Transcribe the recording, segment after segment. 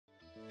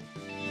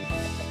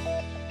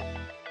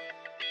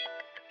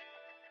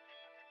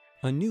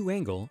A new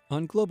angle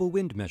on global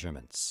wind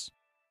measurements.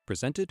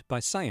 Presented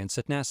by Science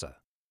at NASA.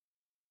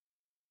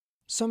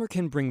 Summer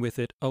can bring with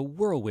it a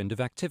whirlwind of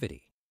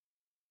activity.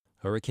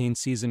 Hurricane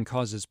season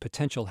causes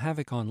potential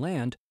havoc on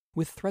land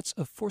with threats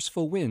of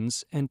forceful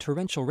winds and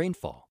torrential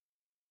rainfall.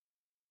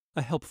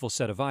 A helpful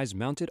set of eyes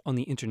mounted on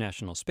the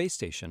International Space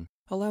Station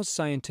allows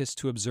scientists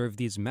to observe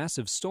these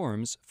massive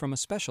storms from a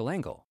special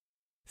angle,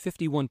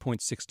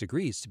 51.6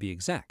 degrees to be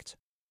exact.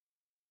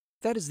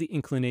 That is the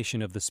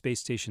inclination of the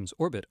space station's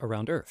orbit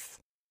around Earth.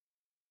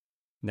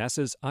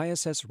 NASA's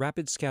ISS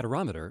Rapid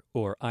Scatterometer,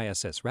 or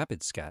ISS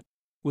RapidScat,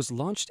 was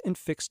launched and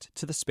fixed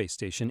to the space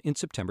station in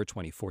September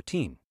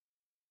 2014,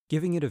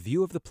 giving it a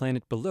view of the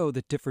planet below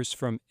that differs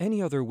from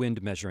any other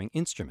wind measuring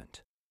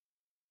instrument.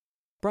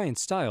 Brian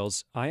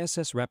Stiles,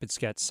 ISS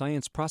RapidScat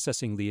Science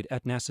Processing Lead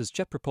at NASA's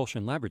Jet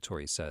Propulsion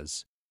Laboratory,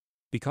 says,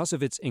 because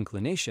of its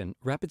inclination,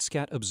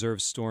 RapidScat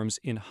observes storms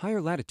in higher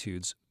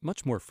latitudes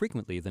much more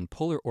frequently than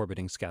polar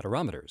orbiting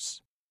scatterometers.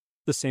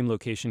 The same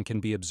location can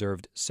be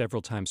observed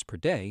several times per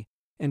day,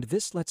 and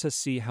this lets us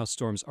see how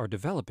storms are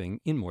developing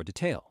in more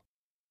detail.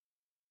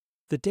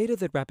 The data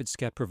that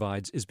RapidScat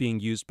provides is being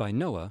used by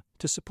NOAA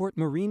to support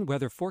marine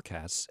weather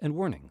forecasts and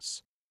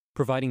warnings,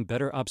 providing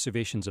better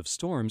observations of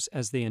storms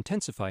as they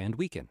intensify and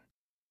weaken.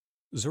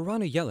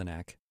 Zorana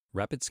Jelinek,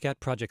 RapidScat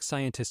project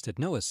scientist at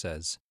NOAA,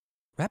 says,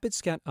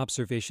 RapidScat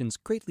observations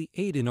greatly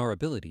aid in our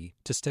ability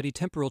to study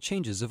temporal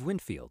changes of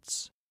wind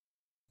fields.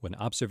 When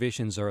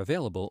observations are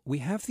available, we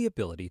have the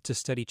ability to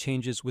study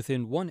changes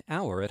within 1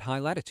 hour at high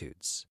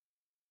latitudes.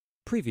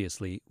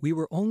 Previously, we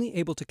were only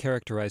able to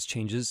characterize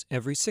changes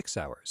every 6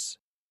 hours.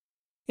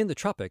 In the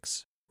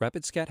tropics,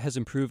 RapidScat has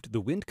improved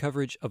the wind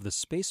coverage of the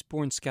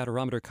space-borne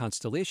scatterometer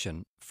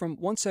constellation from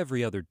once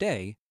every other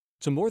day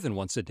to more than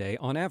once a day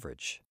on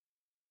average.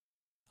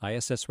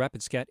 ISS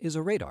RapidScat is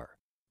a radar,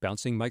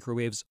 bouncing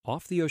microwaves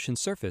off the ocean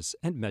surface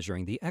and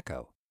measuring the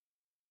echo.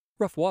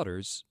 Rough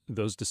waters,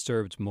 those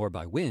disturbed more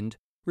by wind,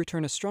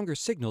 return a stronger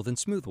signal than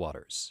smooth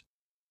waters.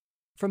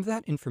 From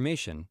that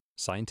information,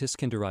 scientists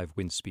can derive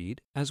wind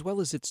speed as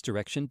well as its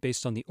direction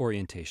based on the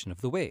orientation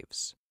of the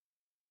waves.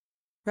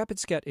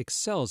 RapidScat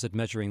excels at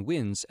measuring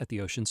winds at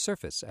the ocean's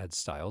surface, adds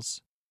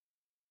Stiles.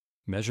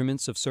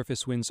 Measurements of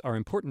surface winds are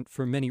important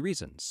for many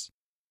reasons.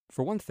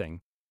 For one thing,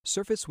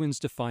 surface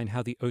winds define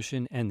how the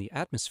ocean and the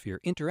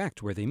atmosphere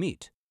interact where they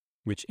meet,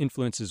 which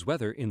influences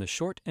weather in the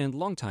short and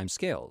long time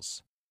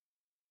scales.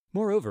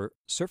 Moreover,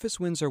 surface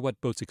winds are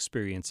what boats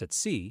experience at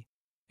sea,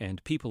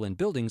 and people and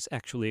buildings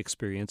actually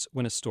experience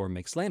when a storm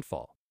makes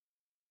landfall.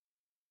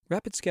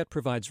 RapidScat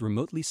provides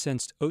remotely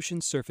sensed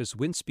ocean surface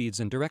wind speeds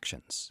and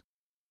directions.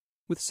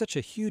 With such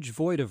a huge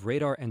void of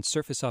radar and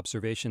surface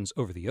observations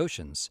over the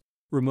oceans,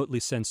 remotely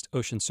sensed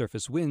ocean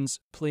surface winds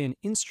play an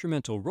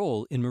instrumental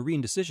role in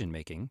marine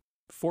decision-making,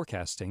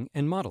 forecasting,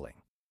 and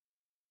modeling.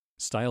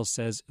 Stiles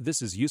says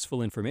this is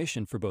useful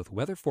information for both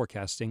weather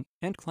forecasting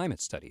and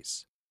climate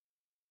studies.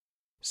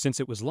 Since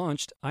it was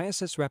launched,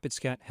 ISS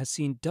RapidScat has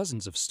seen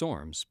dozens of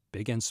storms,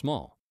 big and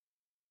small.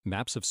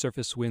 Maps of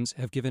surface winds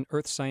have given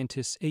Earth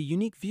scientists a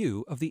unique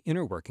view of the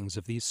inner workings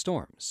of these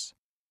storms.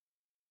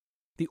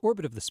 The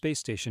orbit of the space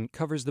station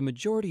covers the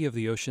majority of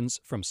the oceans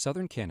from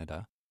southern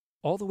Canada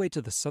all the way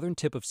to the southern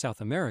tip of South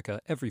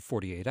America every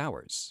 48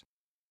 hours.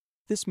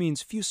 This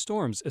means few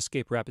storms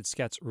escape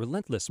RapidScat's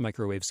relentless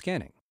microwave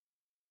scanning.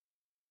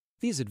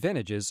 These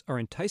advantages are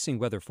enticing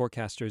weather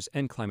forecasters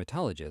and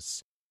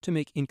climatologists to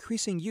make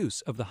increasing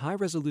use of the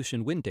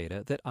high-resolution wind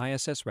data that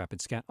ISS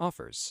RapidScat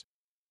offers.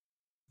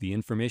 The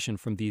information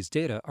from these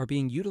data are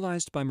being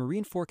utilized by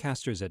marine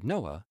forecasters at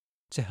NOAA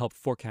to help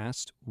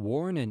forecast,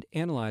 warn, and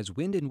analyze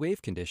wind and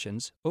wave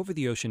conditions over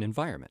the ocean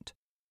environment,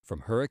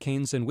 from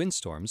hurricanes and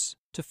windstorms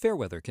to fair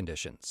weather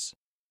conditions.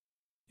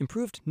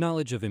 Improved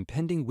knowledge of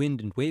impending wind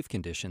and wave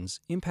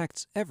conditions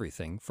impacts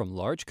everything from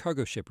large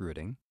cargo ship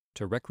routing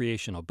to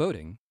recreational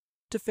boating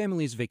to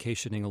families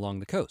vacationing along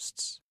the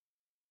coasts.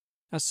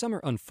 As summer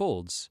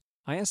unfolds,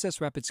 ISS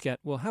RapidScat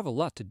will have a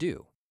lot to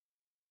do.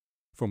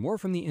 For more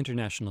from the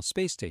International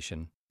Space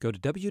Station, go to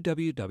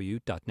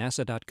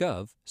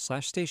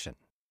www.nasa.gov/station.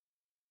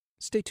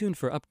 Stay tuned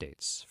for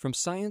updates from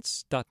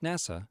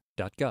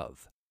science.nasa.gov.